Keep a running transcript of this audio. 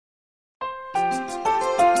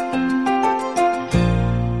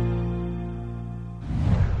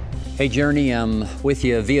Hey Journey, I'm with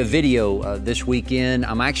you via video this weekend.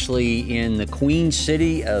 I'm actually in the Queen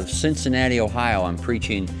City of Cincinnati, Ohio. I'm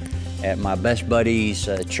preaching at my best buddy's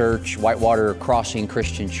church, Whitewater Crossing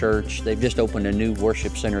Christian Church. They've just opened a new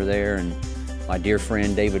worship center there, and my dear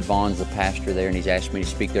friend David Vaughn's the pastor there, and he's asked me to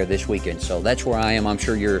speak there this weekend. So that's where I am. I'm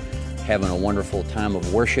sure you're having a wonderful time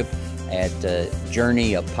of worship at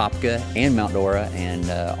Journey, Apopka, and Mount Dora, and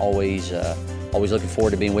always looking forward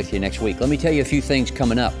to being with you next week. Let me tell you a few things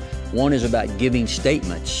coming up. One is about giving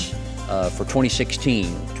statements for 2016.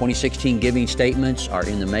 2016 giving statements are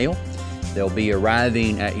in the mail. They'll be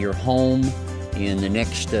arriving at your home in the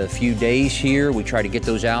next few days here. We try to get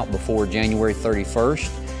those out before January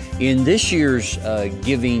 31st. In this year's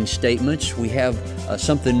giving statements, we have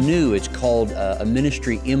something new. It's called a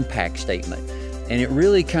ministry impact statement. And it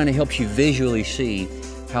really kind of helps you visually see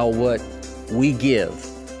how what we give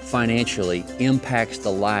financially impacts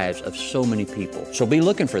the lives of so many people. So be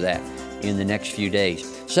looking for that in the next few days.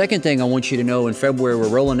 Second thing I want you to know, in February, we're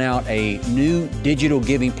rolling out a new digital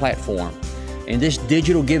giving platform. And this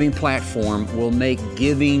digital giving platform will make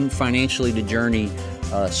giving financially to Journey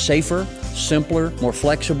safer, simpler, more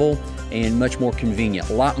flexible, and much more convenient.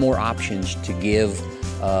 A lot more options to give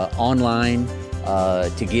online,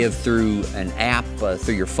 to give through an app,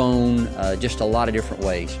 through your phone, just a lot of different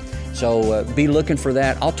ways. So be looking for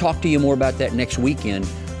that. I'll talk to you more about that next weekend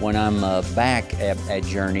when I'm back at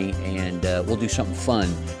Journey, and we'll do something fun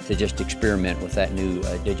to just experiment with that new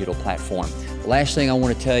digital platform. Last thing I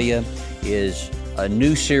want to tell you is a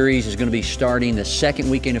new series is going to be starting the second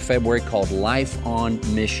weekend of February called Life on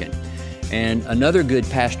Mission. And another good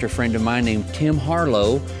pastor friend of mine named Tim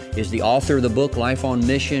Harlow is the author of the book Life on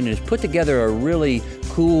Mission, and has put together a really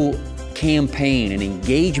cool campaign and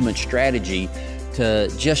engagement strategy to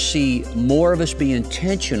just see more of us be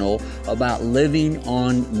intentional about living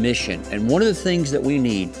on mission. And one of the things that we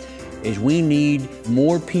need is we need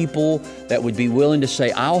more people that would be willing to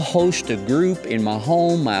say, I'll host a group in my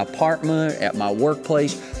home, my apartment, at my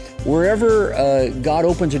workplace, wherever God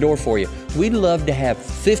opens a door for you. We'd love to have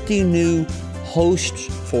 50 new hosts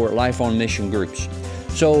for Life on Mission groups.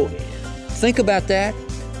 So think about that,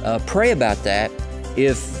 pray about that.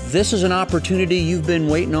 If this is an opportunity you've been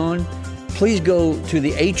waiting on, please go to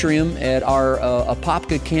the atrium at our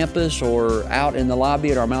Apopka campus or out in the lobby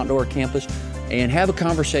at our Mount Dora campus and have a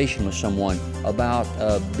conversation with someone about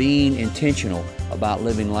being intentional about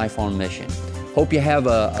living life on mission. Hope you have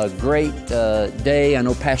a great day. I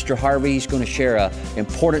know Pastor Harvey's going to share an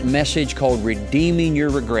important message called Redeeming Your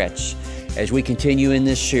Regrets as we continue in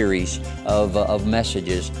this series of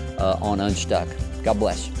messages on Unstuck. God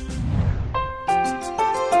bless.